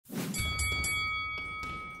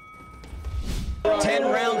10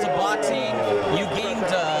 rounds of boxing, you gained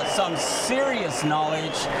some serious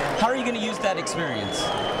knowledge. How are you going to use that experience?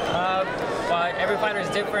 Well, every fighter is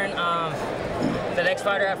different. The next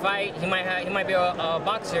fighter I fight, he might be a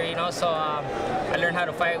boxer, you know. So I learned how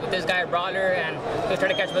to fight with this guy, Brawler, and he was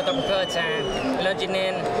trying to catch me with uppercuts and lunging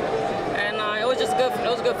in. And it was just good. It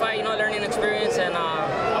was a good fight, you know, learning experience. And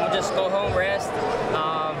I'm gonna just go home, rest,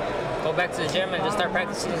 go back to the gym, and just start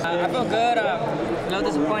practicing. I feel good. A little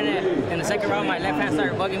disappointed in the second round. My left hand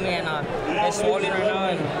started bugging me, and it's swollen right now.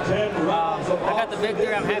 And I got the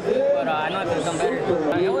victory. I'm happy, but I know I could have done better.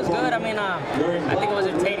 It was good. I mean, I think it was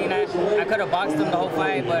entertaining. I could have boxed him the whole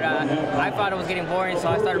fight, but I thought it was getting boring, so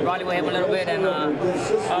I started brawling with him a little bit, and it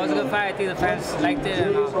was a good fight. I think the fans liked it,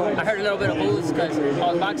 and I heard a little bit of boos because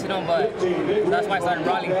I was boxing him, but that's why I started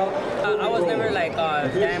brawling. I was never like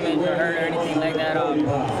damaged or hurt or anything like that.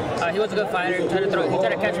 He was a good fighter. He tried to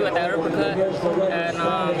catch me with that uppercut, and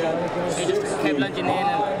he just kept lunging in.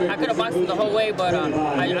 And I could have boxed him the whole way, but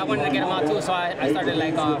I wanted to get him out too, so I started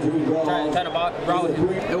like trying to brawl with him.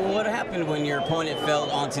 What happened when your opponent fell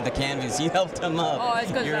onto the canvas? You helped him up. Oh,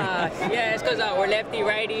 it's because we're lefty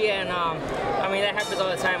righty, and I mean that happens all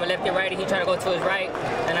the time. A lefty righty, he tried to go to his right,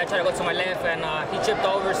 and I tried to go to my left, and he chipped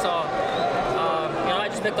over. So you know, I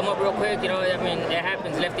just picked him up real quick. You know, I mean it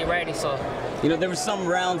happens, lefty righty. So. You know, there were some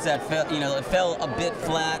rounds that fell, you know, it fell a bit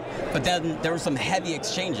flat, but then there were some heavy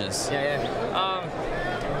exchanges. Yeah,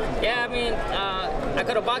 I mean, I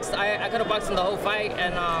could have boxed. I could have boxed him the whole fight,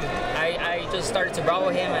 and I just started to brawl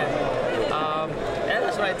with him, and yeah,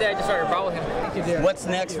 that's what I did. I just started to brawl with him. What's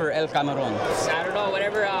next for El Camarón? I don't know.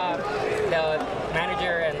 Whatever the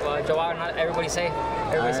manager and Joao and everybody say.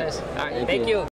 Everybody says. All right, thank you.